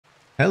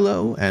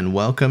Hello and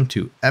welcome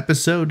to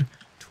episode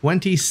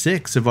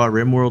 26 of our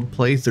Rimworld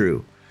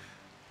playthrough.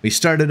 We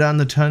started on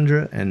the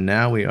tundra and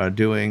now we are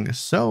doing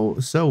so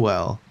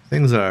well.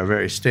 Things are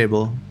very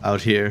stable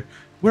out here.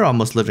 We're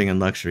almost living in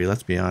luxury,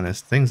 let's be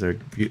honest. Things are...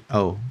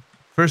 Oh,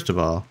 first of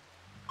all,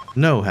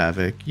 no,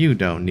 Havoc, you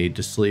don't need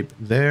to sleep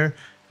there.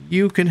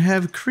 You can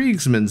have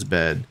Kriegsman's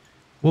bed.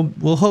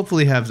 We'll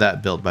hopefully have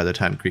that built by the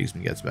time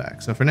Kriegsman gets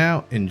back. So for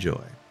now,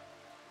 enjoy.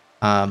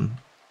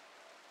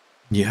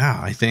 Yeah,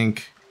 I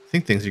think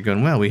things are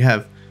going well. We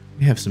have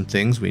some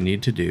things we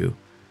need to do.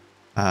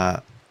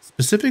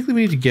 Specifically,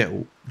 we need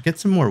to get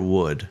some more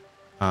wood.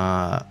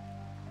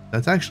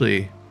 That's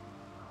actually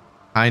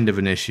kind of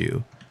an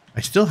issue.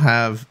 I still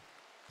have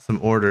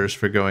some orders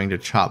for going to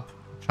chop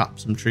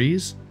some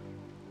trees.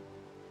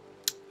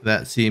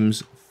 That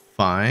seems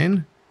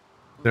fine.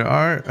 There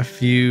are a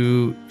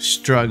few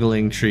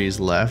struggling trees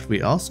left.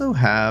 We also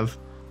have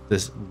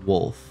this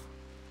wolf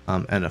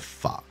and a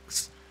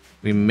fox.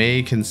 We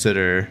may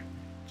consider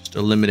just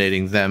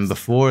eliminating them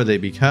before they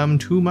become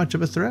too much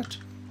of a threat.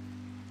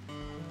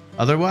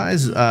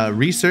 Otherwise,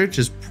 research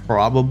is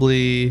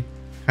probably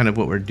kind of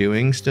what we're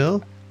doing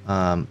still.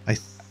 I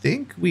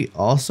think we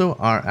also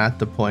are at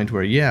the point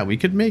where, yeah, we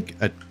could make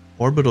an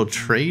orbital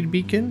trade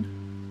beacon.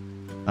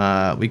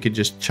 We could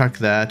just chuck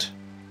that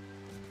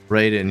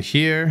right in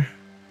here.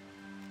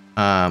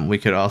 We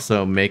could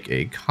also make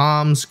a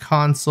comms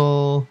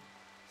console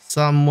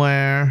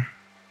somewhere.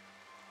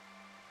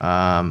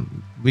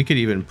 We could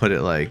even put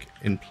it like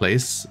in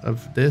place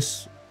of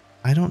this.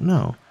 I don't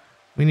know.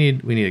 We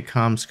need a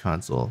comms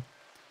console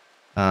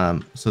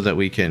so that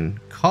we can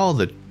call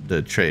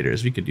the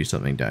traders. We could do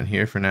something down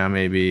here for now,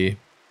 maybe.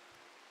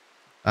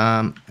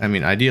 I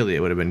mean, ideally,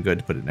 it would have been good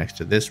to put it next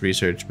to this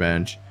research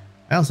bench.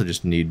 I also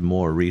just need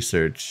more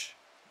research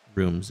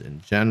rooms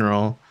in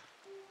general.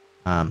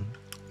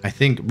 I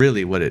think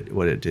really what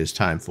it is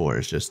time for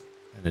is just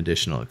an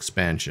additional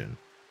expansion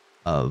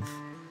of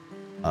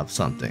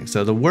something.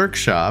 So the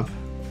workshop,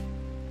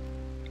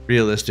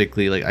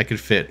 realistically, like I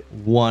could fit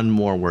one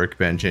more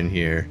workbench in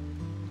here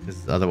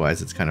because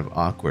otherwise it's kind of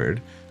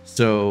awkward.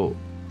 So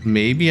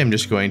maybe I'm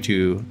just going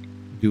to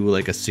do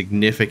like a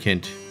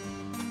significant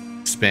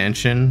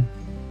expansion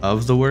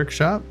of the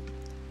workshop,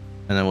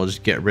 and then we'll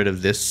just get rid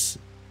of this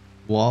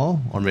wall,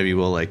 or maybe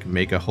we'll like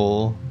make a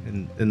hole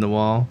in the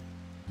wall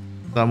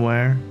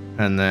somewhere,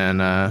 and then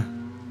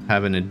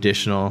have an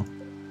additional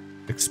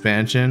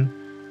expansion,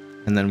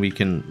 and then we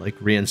can like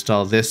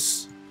reinstall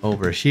this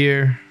over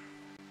here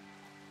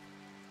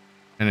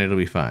and it'll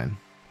be fine.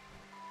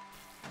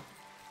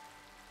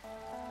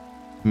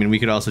 I mean, we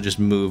could also just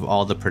move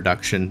all the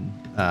production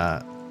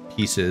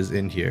pieces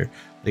in here.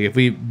 Like if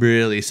we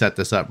really set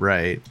this up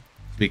right,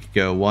 we could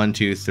go 1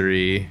 2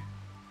 3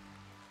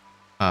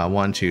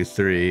 1 2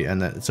 3,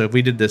 and then so if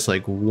we did this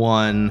like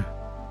one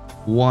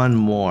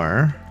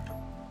more,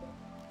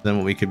 then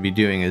what we could be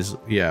doing is,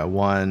 yeah,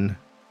 1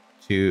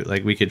 2,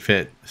 like we could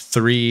fit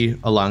 3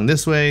 along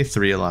this way,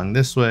 3 along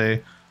this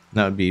way.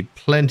 That would be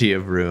plenty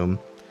of room.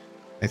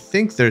 I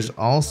think there's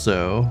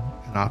also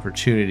an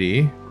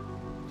opportunity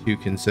to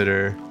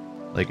consider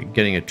like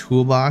getting a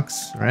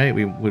toolbox, right?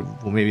 We'll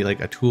maybe like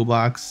a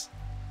toolbox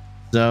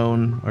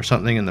zone or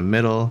something in the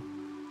middle,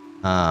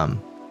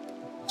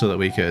 so that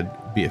we could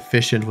be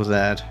efficient with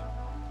that.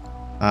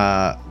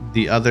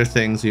 The other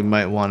things we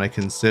might want to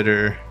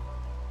consider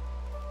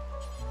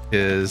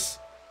is,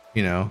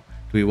 you know,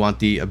 do we want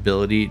the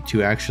ability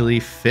to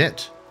actually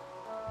fit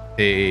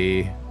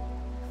a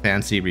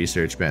fancy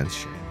research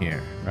bench in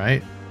here,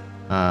 right?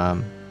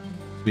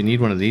 We need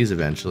one of these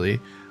eventually.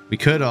 We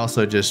could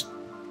also just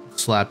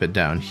slap it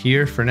down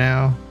here for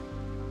now.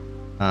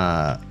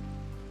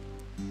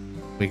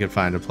 We could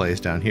find a place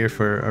down here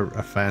for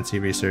a fancy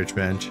research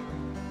bench.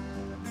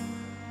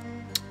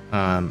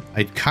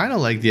 I'd kind of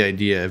like the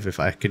idea of if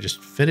I could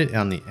just fit it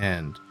on the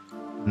end,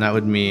 and that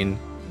would mean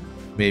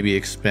maybe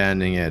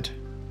expanding it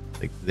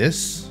like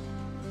this,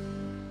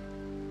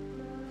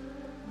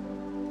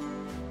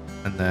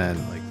 and then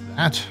like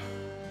that.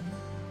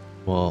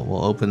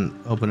 We'll open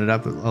it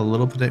up a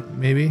little bit,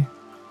 maybe.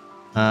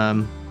 I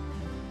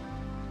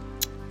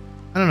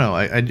don't know.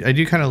 I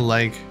do kind of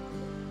like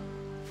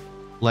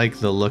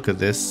the look of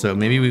this, so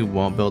maybe we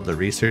won't build the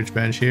research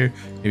bench here.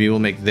 Maybe we'll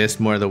make this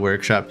more the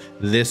workshop.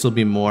 This will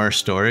be more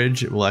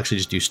storage. We'll actually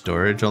just do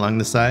storage along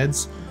the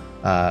sides,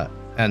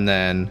 and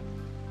then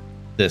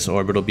this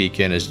orbital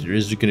beacon is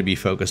going to be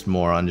focused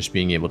more on just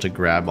being able to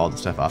grab all the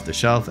stuff off the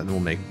shelf, and then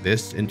we'll make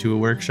this into a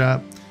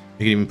workshop.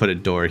 You can even put a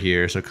door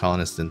here so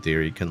colonists in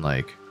theory can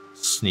like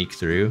sneak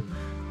through.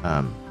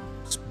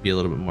 Just be a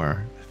little bit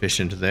more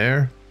efficient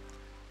there.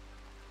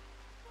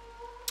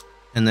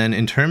 And then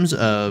in terms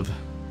of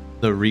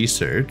the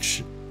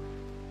research,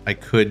 I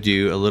could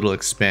do a little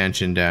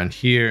expansion down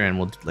here, and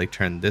we'll like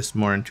turn this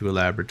more into a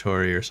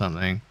laboratory or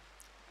something.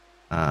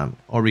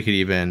 Or we could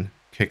even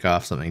kick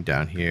off something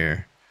down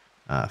here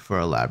for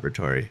a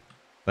laboratory.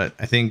 But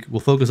I think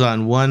we'll focus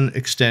on one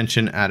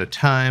extension at a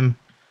time.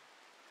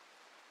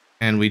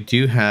 And we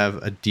do have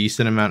a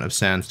decent amount of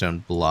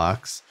sandstone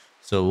blocks,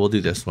 So we'll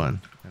do this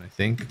one. And I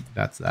think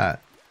that's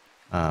that.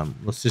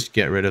 Let's just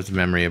get rid of the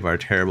memory of our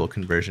terrible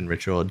conversion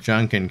ritual.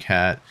 Drunken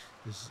Cat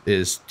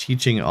is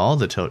teaching all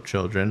the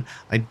children.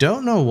 I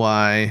don't know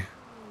why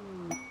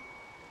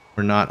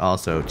we're not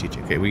also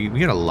teaching. Okay, we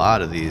get a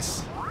lot of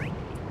these.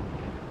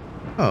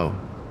 Oh,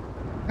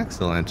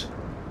 excellent.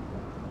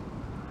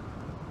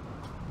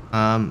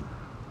 Oh,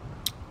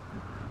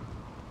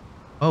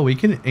 we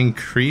can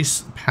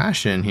increase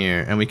passion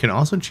here, and we can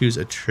also choose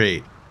a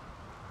trait.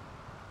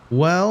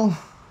 Well,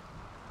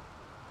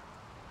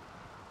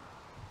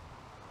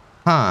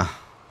 either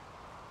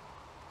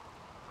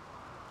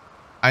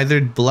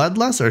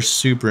bloodlust or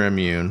super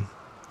immune.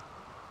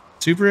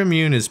 Super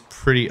immune is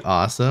pretty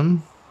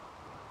awesome.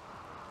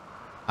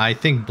 I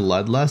think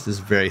bloodlust is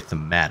very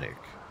thematic.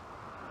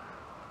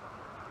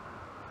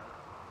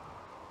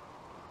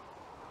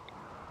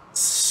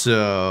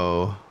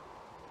 So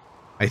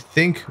I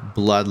think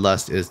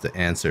bloodlust is the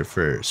answer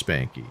for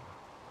Spanky.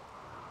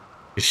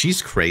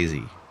 She's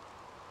crazy.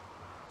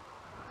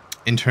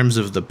 In terms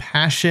of the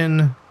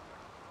passion,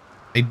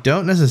 I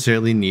don't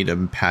necessarily need a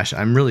passion.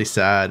 I'm really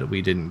sad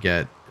we didn't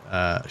get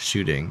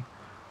shooting.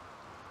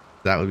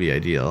 That would be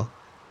ideal.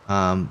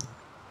 We're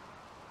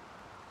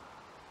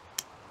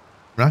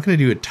not going to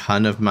do a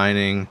ton of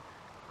mining.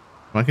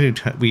 We're not going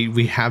to do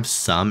we have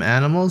some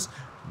animals.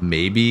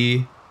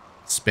 Maybe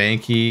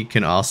Spanky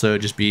can also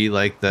just be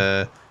like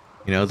the,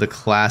 you know, the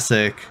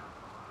classic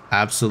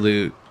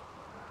absolute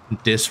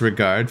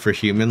disregard for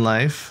human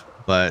life,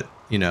 but,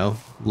 you know,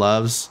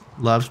 loves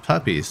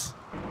puppies.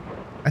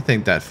 I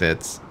think that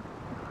fits.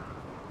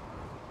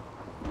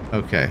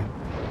 Okay.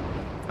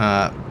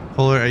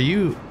 Polar, are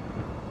you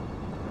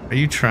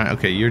trying?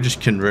 Okay, you're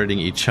just converting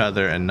each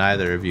other, and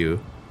neither of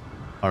you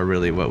are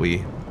really what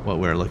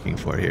we're looking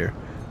for here.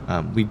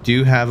 We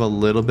do have a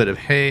little bit of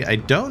hay. I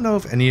don't know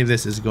if any of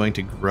this is going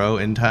to grow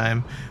in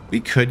time. We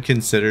could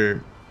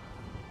consider,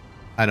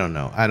 I don't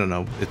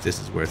know if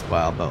this is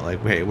worthwhile, but like,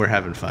 hey, we're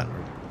having fun.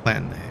 We're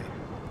planting the hay.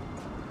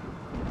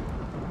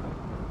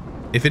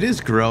 If it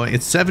is growing,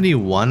 it's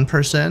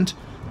 71%,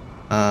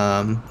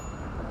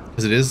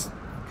 because it is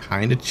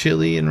kind of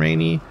chilly and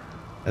rainy.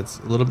 That's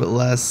a little bit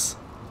less.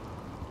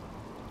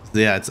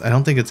 Yeah, I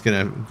don't think it's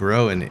gonna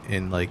grow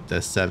in like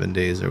the 7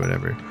 days or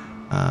whatever.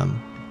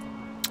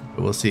 But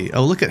we'll see.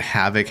 Oh, look at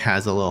Havoc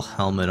has a little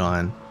helmet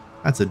on.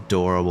 That's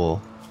adorable.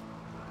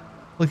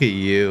 Look at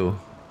you.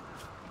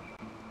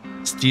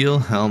 Steel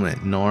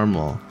helmet,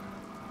 normal.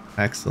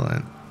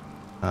 Excellent.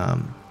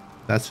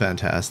 That's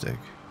fantastic.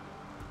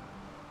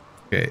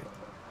 Okay,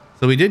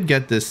 so we did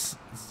get this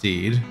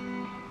seed.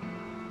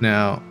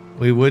 Now,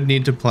 we would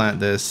need to plant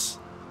this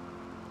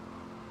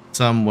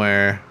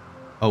somewhere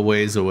a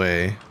ways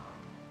away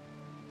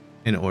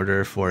in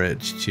order for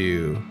it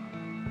to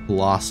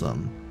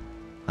blossom.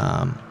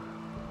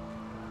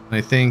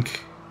 I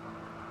think,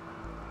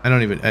 I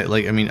don't even,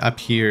 I mean, up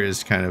here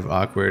is kind of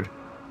awkward.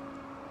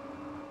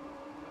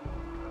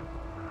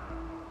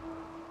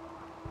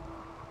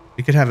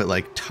 We could have it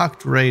like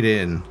tucked right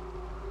in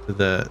to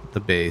the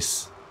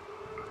base.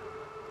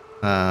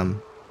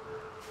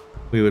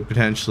 We would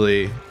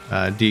potentially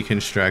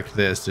deconstruct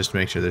this just to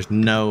make sure there's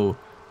no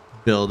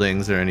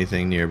buildings or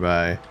anything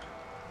nearby.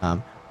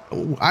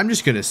 I'm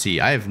just gonna see.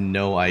 I have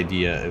no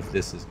idea if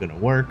this is gonna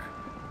work,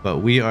 but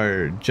we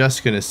are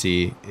just gonna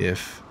see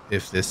if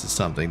this is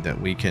something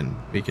that we can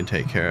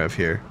take care of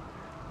here.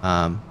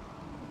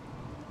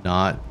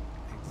 Not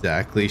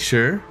exactly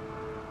sure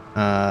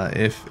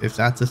if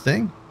that's a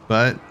thing,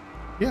 but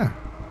yeah.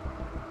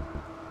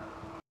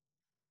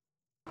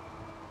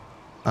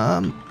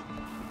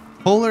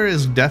 Polar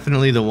is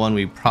definitely the one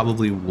we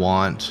probably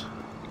want.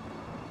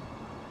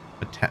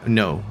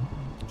 No,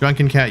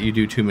 Drunken Cat, you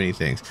do too many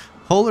things.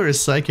 Polar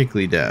is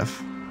psychically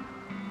deaf.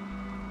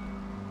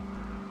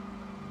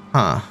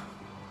 Huh.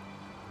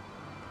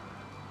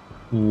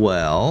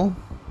 Well,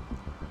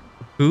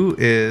 who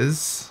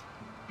is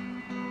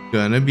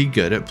gonna be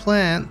good at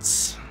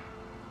plants?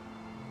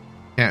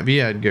 Can't be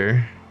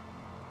Edgar.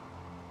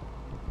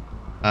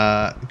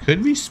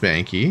 Could be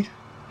Spanky.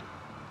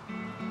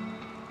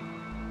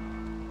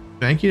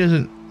 Spanky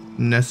doesn't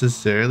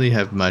necessarily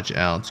have much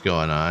else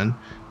going on.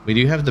 We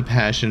do have the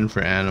passion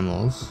for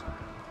animals.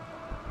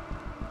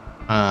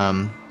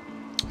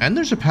 And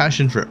there's a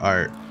passion for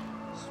art.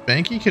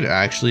 Spanky could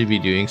actually be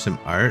doing some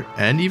art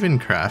and even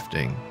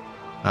crafting.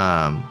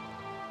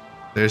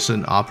 There's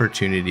an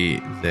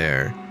opportunity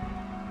there.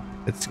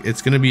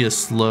 It's gonna be a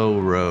slow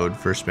road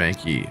for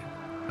Spanky.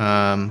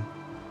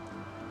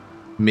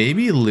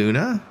 Maybe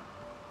Luna?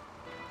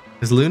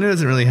 Because Luna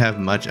doesn't really have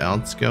much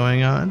else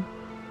going on.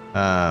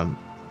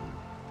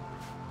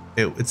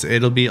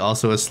 It'll be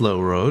also a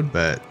slow road,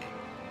 but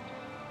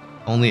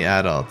only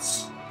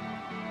adults.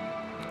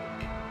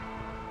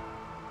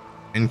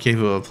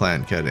 Incapable of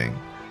plant cutting.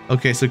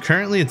 Okay, so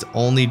currently it's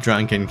only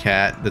Drunken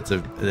Cat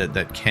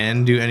that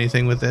can do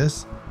anything with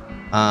this.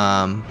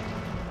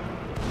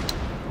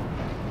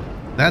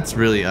 That's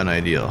really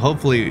unideal.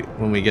 Hopefully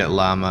when we get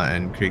Llama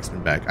and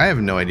Creeksman back. I have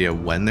no idea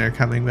when they're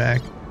coming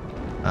back.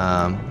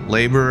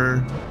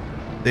 Laborer,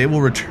 They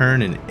will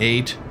return in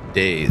 8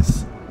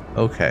 days.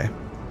 Okay.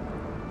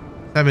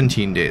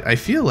 17 days. I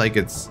feel like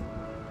it's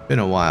been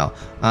a while.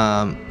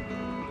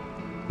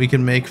 We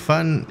can make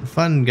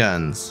fun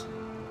guns.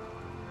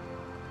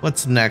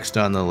 What's next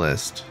on the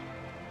list?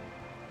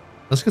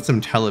 Let's get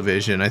some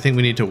television. I think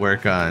we need to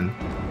work on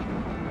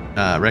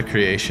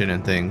recreation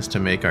and things to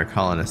make our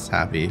colonists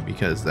happy,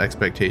 because the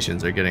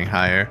expectations are getting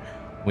higher.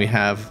 We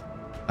have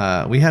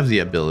the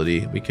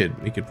ability. We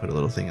could put a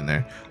little thing in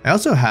there. I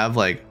also have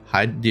like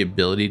the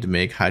ability to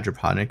make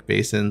hydroponic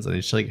basins, and I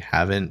just like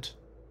haven't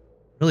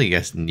really, I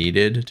guess,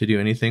 needed to do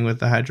anything with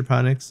the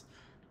hydroponics.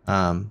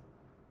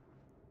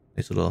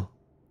 Nice little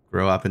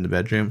grow up in the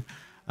bedroom.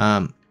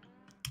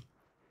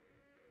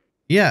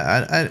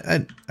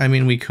 Yeah, I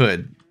mean, we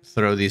could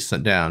throw these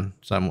down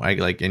some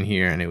like in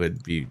here, and it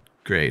would be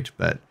great,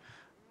 but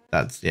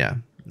that's, yeah,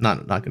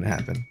 not gonna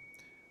happen.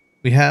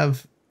 We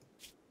have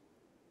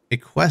a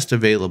quest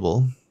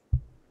available.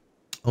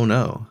 Oh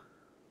no.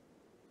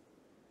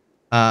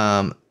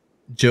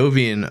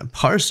 Jovian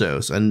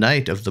Parsos, a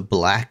knight of the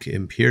Black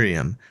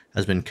Imperium,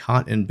 has been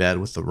caught in bed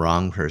with the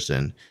wrong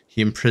person.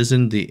 He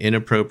imprisoned the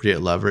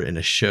inappropriate lover in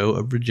a show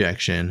of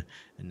rejection,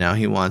 and now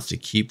he wants to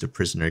keep the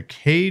prisoner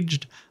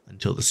caged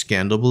until the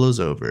scandal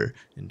blows over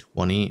in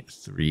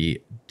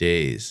 23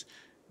 days.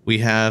 We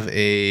have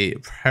a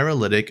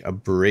paralytic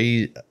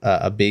abasia?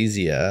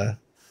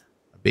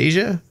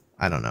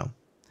 I don't know.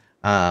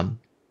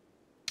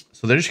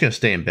 So they're just gonna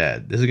stay in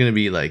bed. This is gonna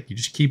be like, you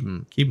just keep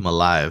them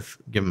alive,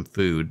 give them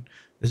food.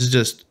 This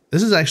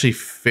is actually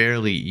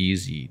fairly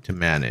easy to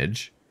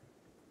manage.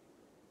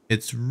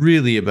 It's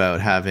really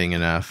about having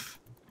enough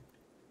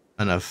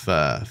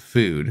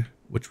food,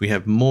 which we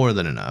have more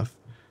than enough.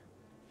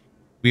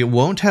 We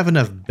won't have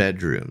enough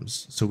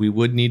bedrooms, so we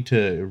would need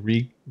to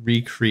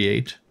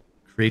create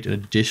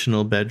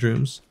additional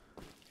bedrooms.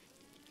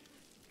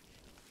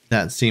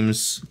 That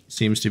seems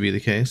to be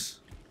the case.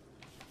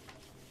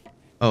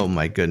 Oh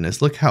my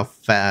goodness, look how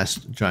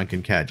fast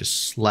Drunken Cat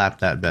just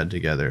slapped that bed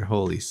together.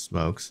 Holy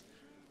smokes.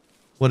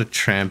 What a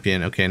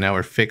champion. Okay, now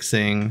we're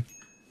fixing,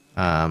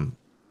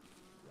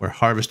 we're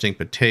harvesting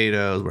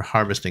potatoes, we're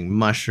harvesting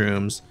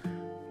mushrooms.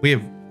 We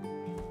have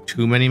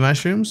too many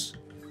mushrooms?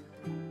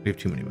 We have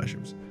too many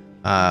mushrooms.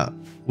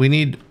 We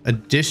need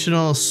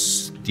additional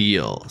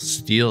steel.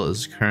 Steel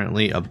is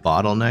currently a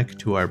bottleneck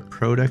to our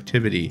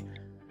productivity.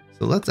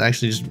 So let's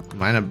actually just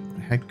mine a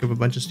heck of a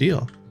bunch of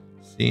steel.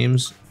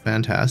 Seems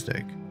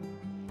fantastic.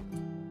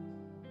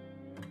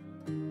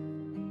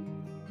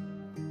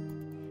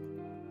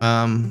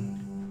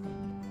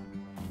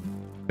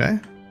 Okay.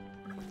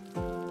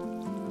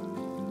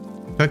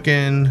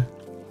 Cooking.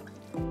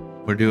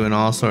 We're doing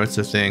all sorts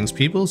of things.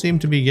 People seem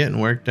to be getting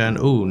work done.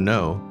 Oh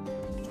no.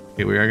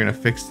 Okay, we are gonna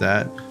fix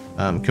that.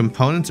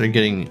 Components are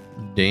getting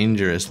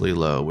dangerously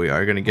low. We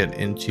are gonna get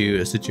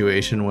into a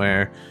situation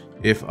where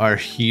if our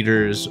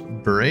heaters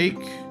break,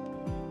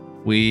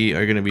 we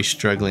are gonna be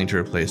struggling to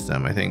replace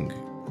them. I think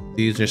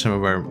these are some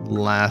of our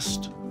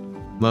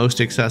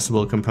most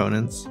accessible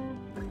components.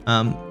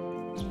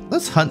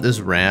 Let's hunt this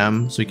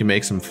ram so we can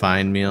make some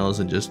fine meals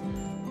and just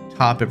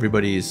top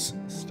everybody's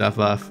stuff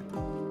off.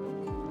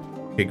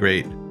 Okay,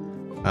 great.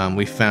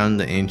 We found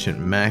the ancient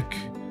mech.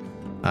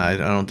 I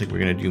don't think we're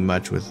gonna do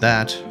much with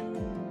that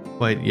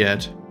quite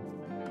yet.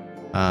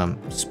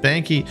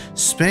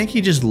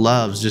 Spanky just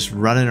loves just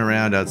running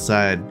around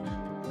outside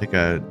like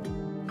a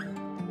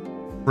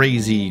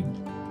crazy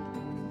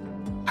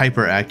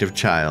hyperactive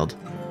child.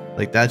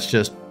 Like, that's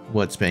just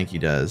what Spanky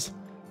does.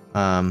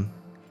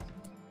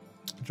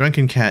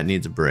 Drunken Cat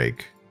needs a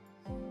break.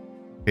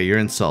 Okay, you're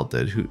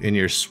insulted and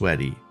you're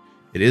sweaty.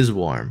 It is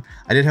warm.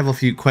 I did have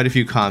quite a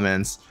few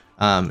comments.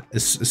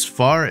 As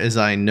far as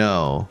I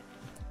know,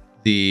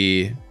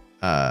 the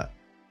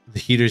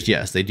heaters,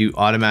 yes, they do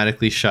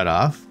automatically shut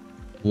off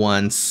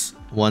once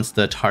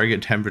the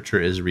target temperature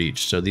is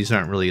reached. So these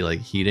aren't really like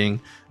heating.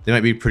 They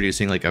might be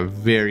producing like a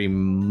very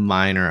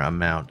minor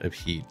amount of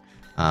heat.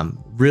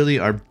 Really,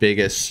 our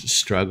biggest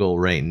struggle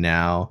right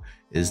now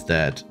is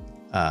that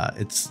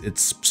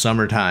it's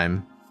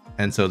summertime,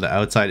 and so the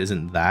outside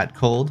isn't that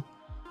cold.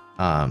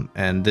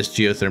 And this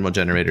geothermal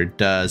generator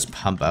does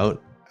pump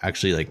out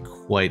actually like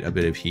quite a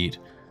bit of heat.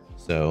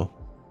 So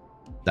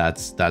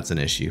that's an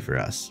issue for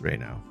us right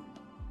now.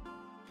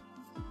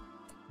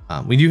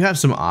 We do have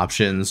some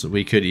options.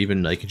 We could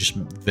even like just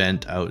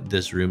vent out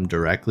this room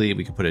directly.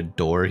 We could put a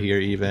door here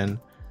even.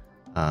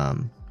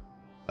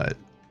 But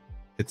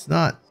it's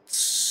not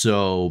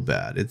so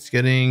bad. It's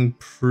getting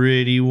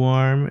pretty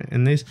warm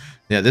in this.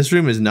 Yeah, this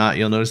room is not,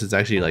 you'll notice it's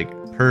actually like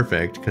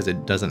perfect because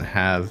it doesn't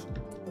have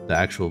the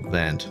actual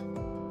vent.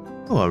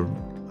 Oh,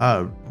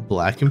 a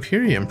Black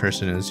Imperium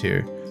person is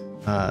here.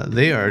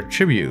 They are a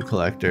tribute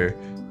collector.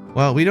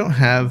 Well, we don't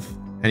have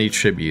any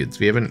tributes.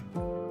 We haven't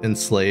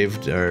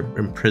enslaved or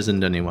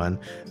imprisoned anyone,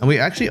 and we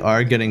actually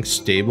are getting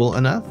stable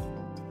enough.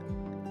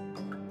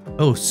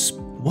 Oh,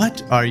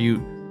 what are you,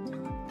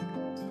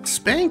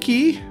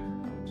 Spanky?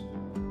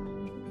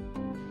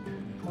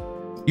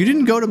 You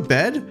didn't go to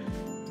bed?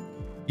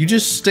 You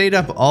just stayed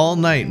up all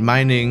night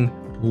mining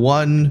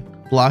one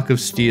block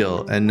of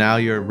steel, and now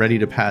you're ready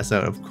to pass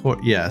out. Of course,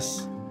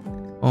 yes.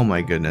 Oh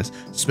my goodness.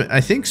 I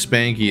think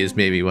Spanky is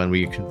maybe one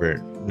we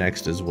convert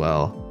next as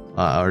well,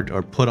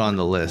 or put on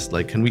the list.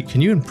 Like,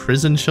 can you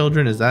imprison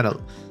children? Is that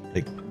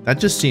that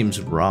just seems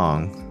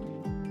wrong.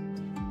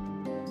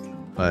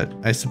 But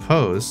I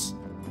suppose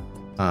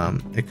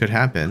it could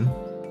happen.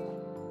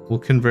 We'll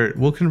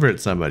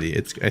convert somebody.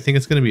 I think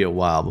it's going to be a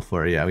while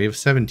before. Yeah, we have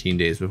 17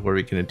 days before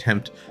we can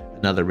attempt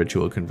another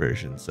ritual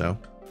conversion. So,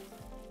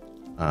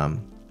 I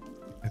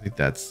think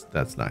that's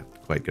not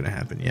quite going to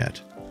happen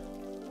yet.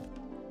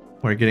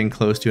 We're getting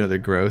close to another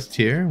growth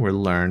tier. We're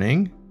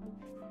learning.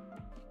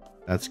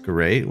 That's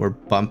great. We're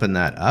bumping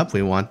that up.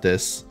 We want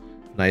this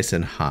nice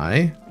and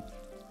high.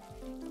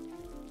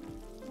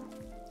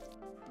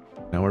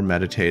 Now we're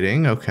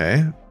meditating.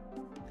 Okay.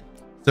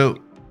 So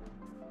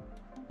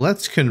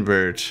let's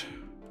convert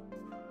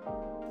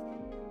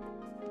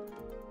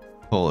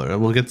Polar.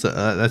 We'll get to,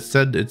 that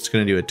said it's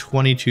going to do a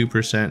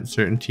 22%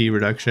 certainty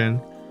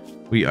reduction.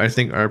 We, I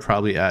think, are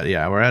probably at,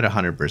 yeah, we're at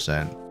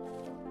 100%.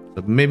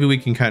 So maybe we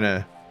can kind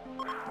of,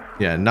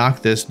 yeah,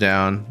 knock this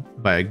down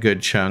by a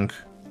good chunk.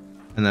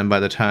 And then by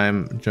the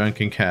time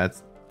Drunken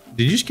Cats...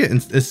 Did you just get...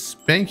 Is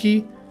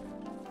Spanky...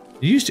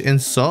 Did you just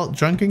insult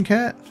Drunken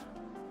Cat?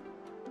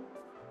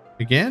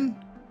 Again?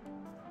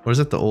 Or is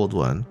it the old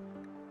one?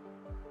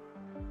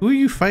 Who are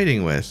you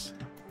fighting with?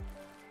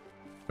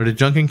 Or did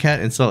Drunken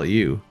Cat insult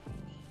you?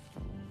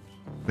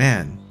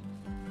 Man.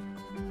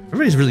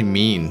 Everybody's really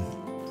mean.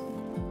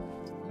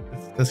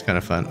 That's kind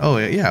of fun. Oh,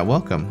 yeah,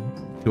 welcome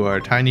to our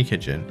tiny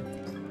kitchen.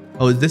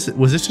 Oh, was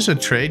this just a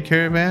trade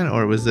caravan,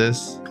 or was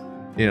this,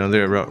 you know,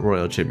 they're a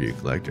royal tribute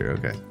collector?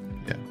 Okay,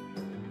 yeah.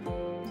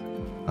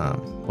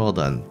 Well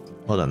done,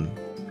 well done.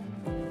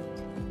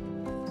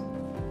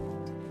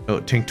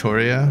 Oh,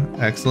 Tinctoria,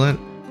 excellent.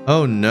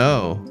 Oh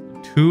no,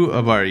 2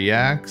 of our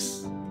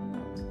yaks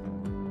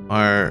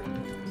are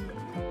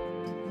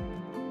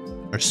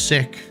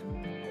sick.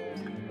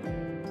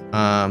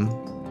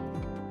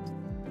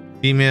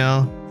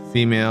 Female.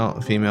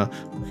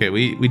 Okay,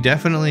 we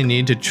definitely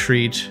need to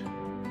treat.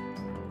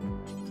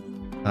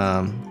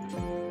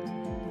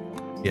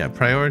 Yeah,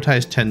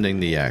 prioritize tending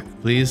the yak,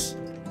 please.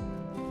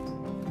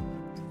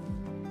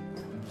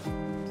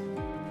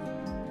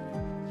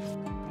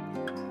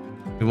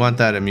 We want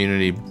that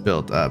immunity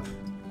built up.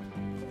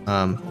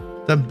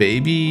 The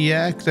baby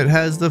yak that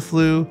has the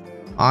flu,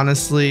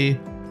 honestly,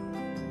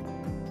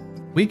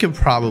 we could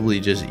probably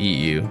just eat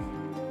you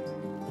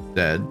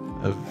instead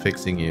of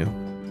fixing you.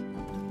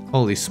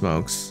 Holy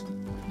smokes.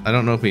 I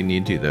don't know if we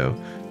need to though.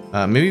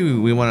 Maybe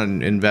we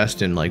want to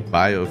invest in like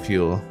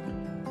biofuel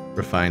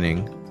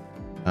refining,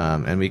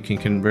 and we can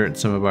convert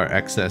some of our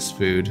excess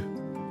food.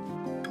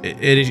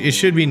 It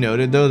should be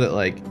noted though that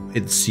like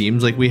it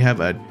seems like we have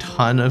a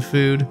ton of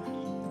food,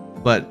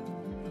 but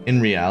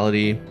in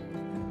reality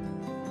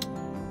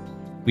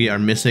we are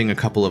missing a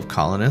couple of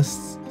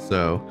colonists,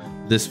 so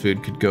this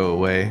food could go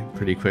away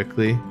pretty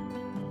quickly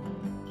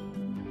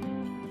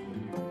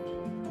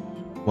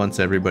once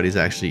everybody's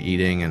actually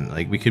eating. And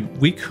like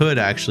we could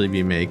actually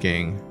be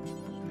making,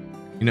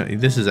 you know,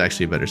 this is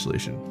actually a better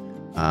solution.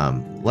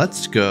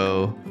 Let's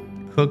go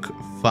cook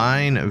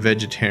fine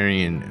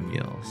vegetarian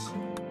meals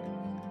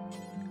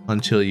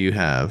until you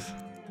have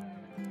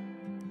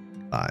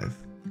 5.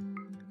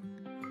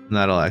 And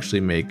that'll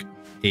actually make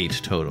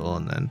 8 total,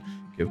 and then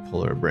give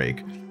Polar a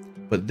break.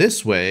 But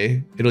this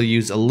way, it'll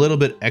use a little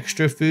bit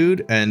extra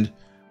food, and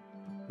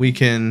we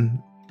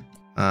can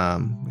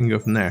go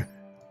from there.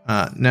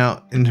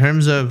 Now, in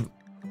terms of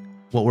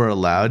what we're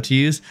allowed to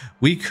use,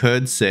 we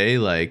could say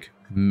like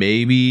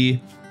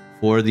maybe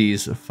for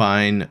these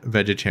fine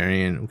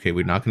vegetarian, okay,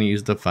 we're not going to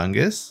use the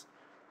fungus,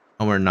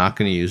 and we're not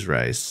going to use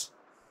rice.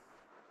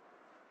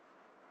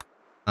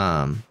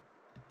 So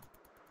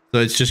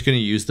it's just going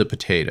to use the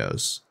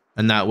potatoes,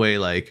 and that way,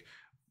 like,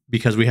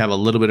 because we have a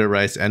little bit of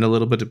rice and a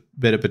little bit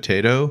of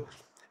potato,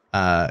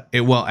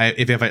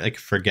 if I like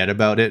forget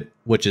about it,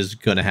 which is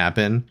going to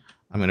happen,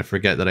 I'm going to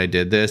forget that I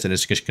did this, and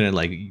it's just going to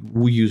like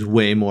use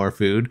way more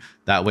food.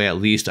 That way, at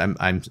least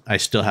I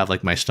still have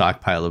like my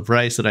stockpile of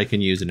rice that I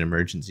can use in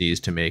emergencies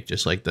to make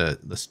just like the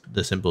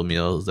simple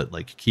meals that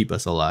like keep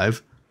us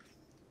alive.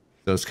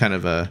 So it's kind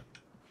of a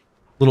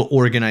little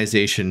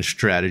organization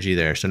strategy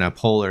there. So now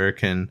Polar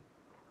can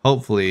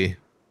hopefully,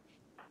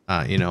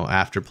 you know,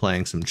 after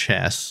playing some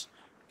chess,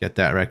 get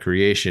that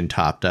recreation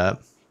topped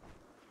up.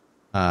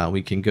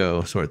 We can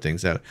go sort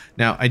things out.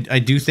 Now, I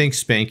do think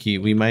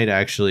Spanky, we might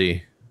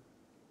actually...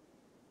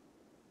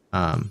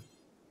 okay,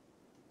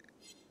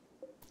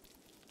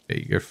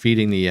 you're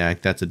feeding the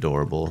yak. That's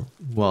adorable.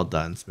 Well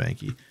done,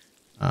 Spanky.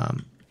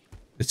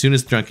 As soon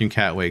as Drunken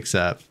Cat wakes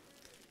up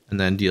and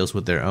then deals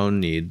with their own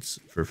needs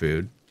for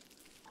food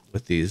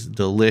with these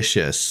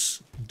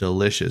delicious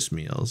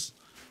meals,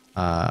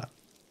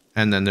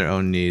 and then their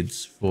own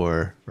needs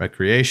for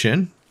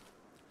recreation.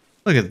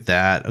 Look at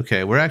that.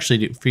 Okay, we're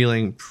actually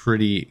feeling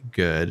pretty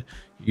good.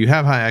 You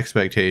have high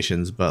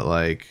expectations, but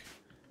like,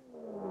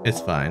 it's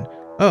fine.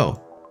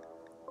 Oh,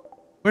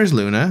 where's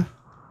Luna?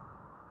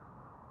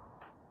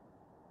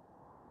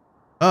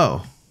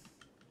 Oh.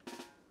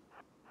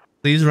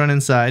 Please run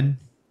inside.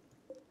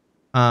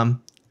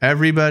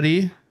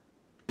 Everybody,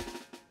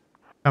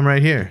 come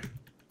right here.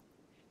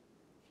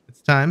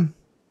 It's time.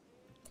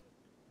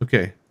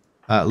 Okay.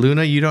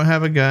 Luna, you don't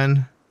have a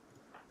gun.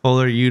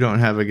 Polar, you don't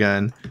have a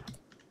gun.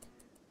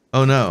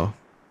 Oh no.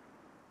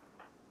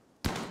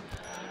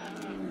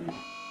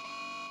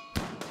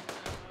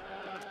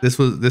 This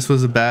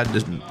was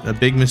a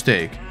big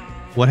mistake.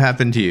 What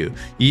happened to you?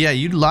 Yeah,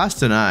 you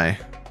lost an eye.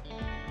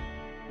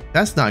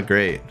 That's not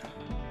great.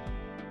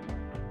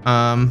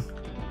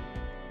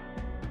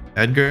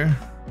 Edgar,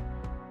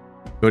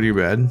 go to your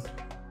bed.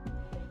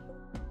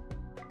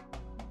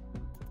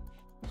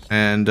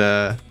 And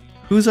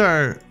who's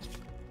our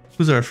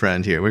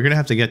friend here? We're gonna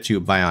have to get you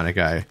a bionic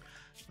eye.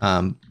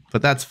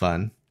 But that's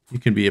fun. You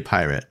can be a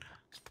pirate.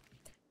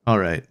 All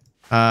right.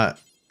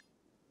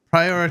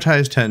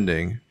 Prioritize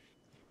tending.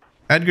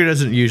 Edgar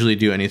doesn't usually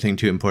do anything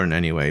too important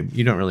anyway.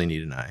 You don't really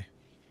need an eye.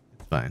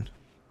 It's fine.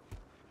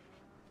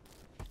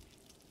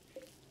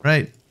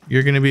 Right.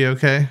 You're gonna be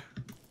okay.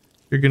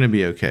 You're gonna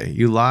be okay.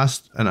 You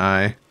lost an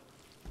eye.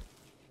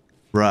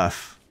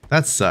 Rough.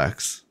 That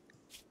sucks.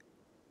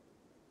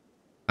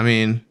 I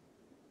mean,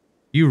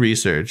 you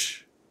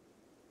research.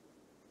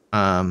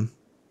 What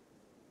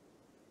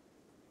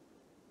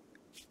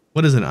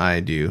does an eye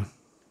do?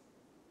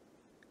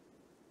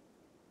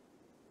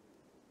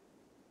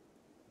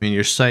 I mean,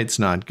 your sight's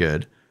not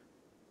good,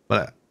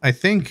 but I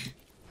think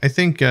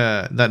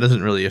that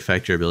doesn't really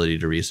affect your ability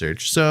to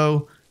research,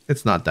 so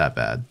it's not that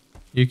bad.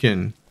 You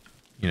can,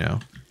 you know,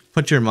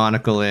 put your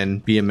monocle in,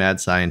 be a mad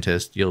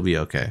scientist, you'll be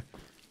okay.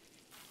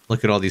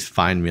 Look at all these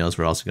fine meals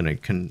we're also gonna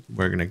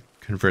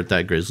convert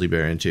that grizzly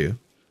bear into.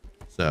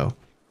 So,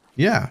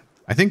 yeah,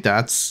 I think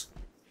that's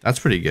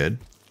pretty good.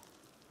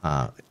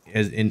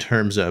 In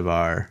terms of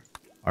our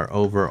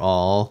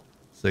overall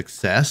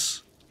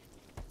success.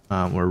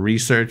 We're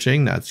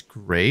researching. That's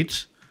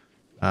great.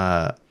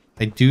 I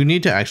do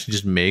need to actually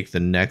just make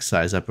the next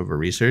size up of a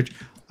research.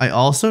 I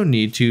also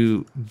need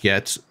to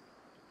get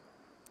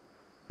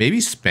maybe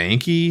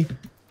Spanky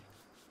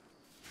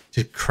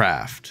to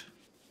craft.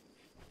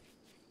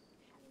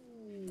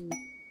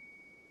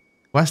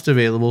 Quest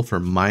available for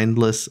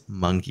mindless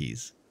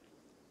monkeys.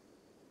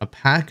 A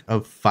pack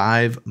of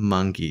 5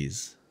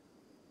 monkeys.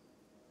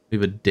 We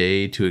have a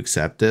day to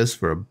accept this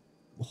for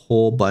a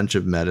whole bunch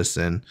of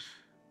medicine.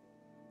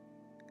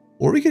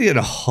 Or we could get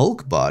a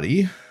Hulk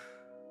body.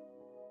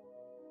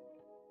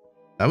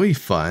 That would be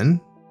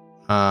fun.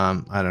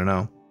 I don't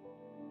know.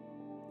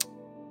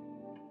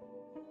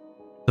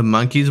 The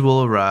monkeys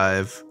will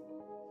arrive.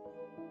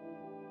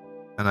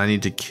 And I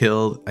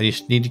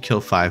just need to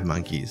kill 5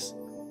 monkeys.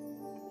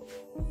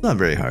 It's not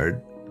very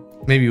hard.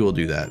 Maybe we'll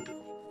do that.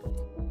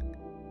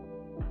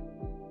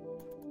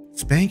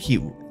 Spanky,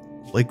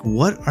 like,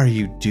 what are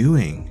you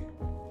doing?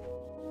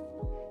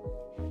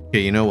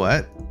 Okay, you know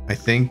what? I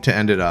think to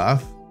end it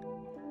off,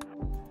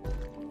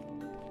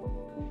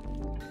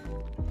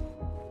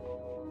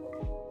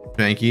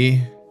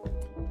 Spanky.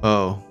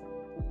 Oh,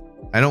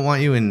 I don't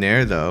want you in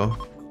there though.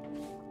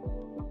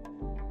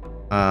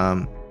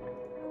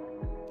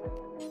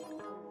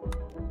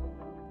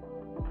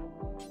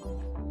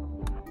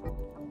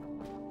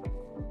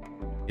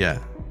 Yeah,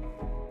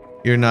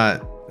 you're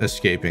not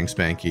escaping,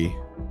 Spanky.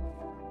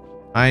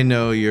 I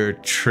know your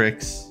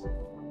tricks.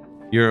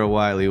 You're a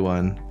wily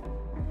one.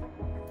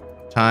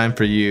 Time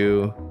for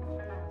you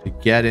to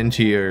get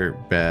into your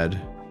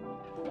bed.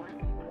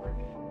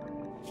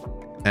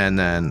 And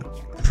then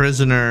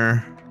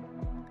prisoner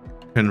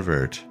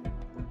convert.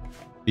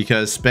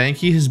 Because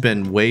Spanky has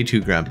been way too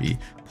grumpy.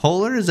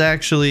 Polar is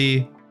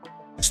actually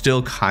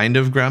still kind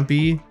of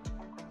grumpy,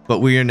 but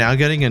we are now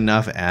getting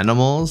enough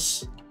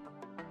animals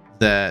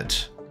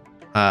that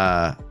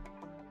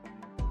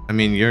I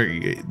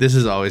mean, this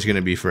is always going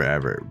to be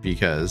forever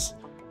because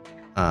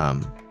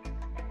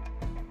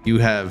you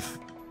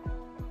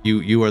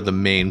are the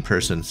main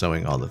person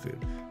sewing all the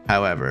food.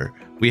 However,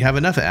 we have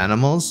enough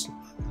animals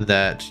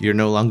that you're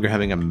no longer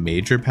having a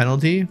major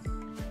penalty,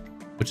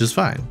 which is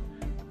fine.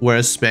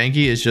 Whereas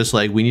Spanky is just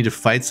like, we need to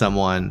fight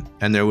someone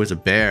and there was a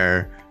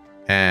bear,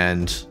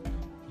 and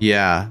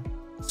yeah,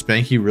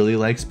 Spanky really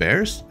likes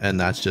bears, and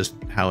that's just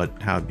how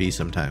it be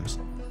sometimes.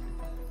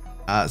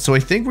 So I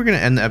think we're gonna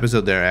end the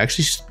episode there. I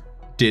actually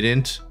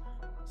didn't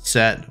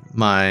set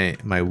my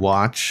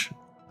watch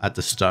at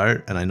the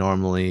start, and I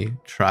normally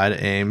try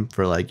to aim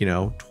for, like,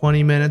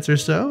 20 minutes or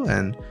so,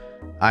 and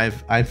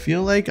I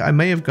feel like I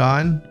may have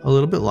gone a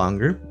little bit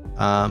longer,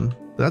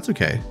 but that's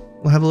okay.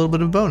 We'll have a little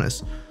bit of a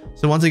bonus.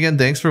 So once again,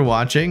 thanks for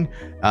watching.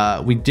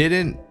 We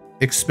didn't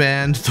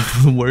expand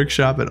the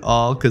workshop at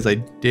all because I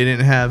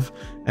didn't have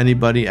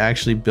anybody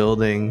actually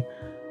building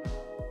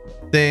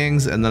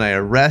things, and then I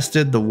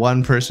arrested the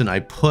one person I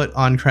put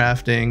on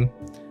crafting.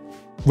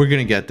 We're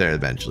gonna get there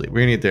eventually.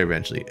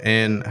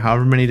 In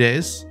however many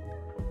days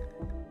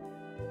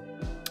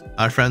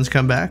our friends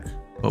come back.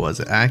 What was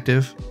it?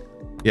 Active?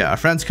 Yeah, our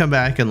friends come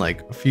back in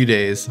like a few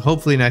days.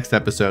 Hopefully next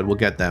episode we'll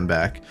get them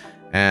back,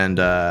 and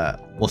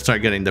we'll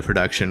start getting the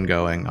production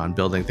going on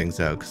building things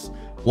out, 'cause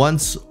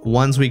once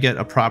we get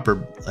a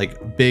proper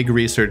like big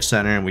research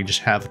center and we just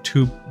have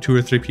two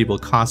or three people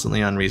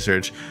constantly on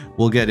research,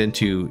 we'll get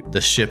into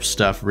the ship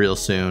stuff real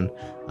soon.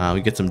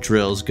 We get some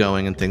drills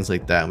going and things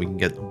like that. We can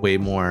get way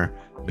more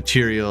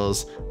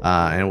materials,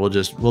 and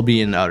we'll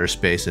be in outer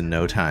space in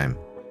no time.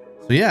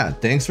 So yeah,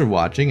 thanks for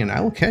watching, and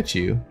I will catch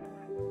you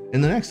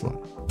in the next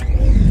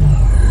one.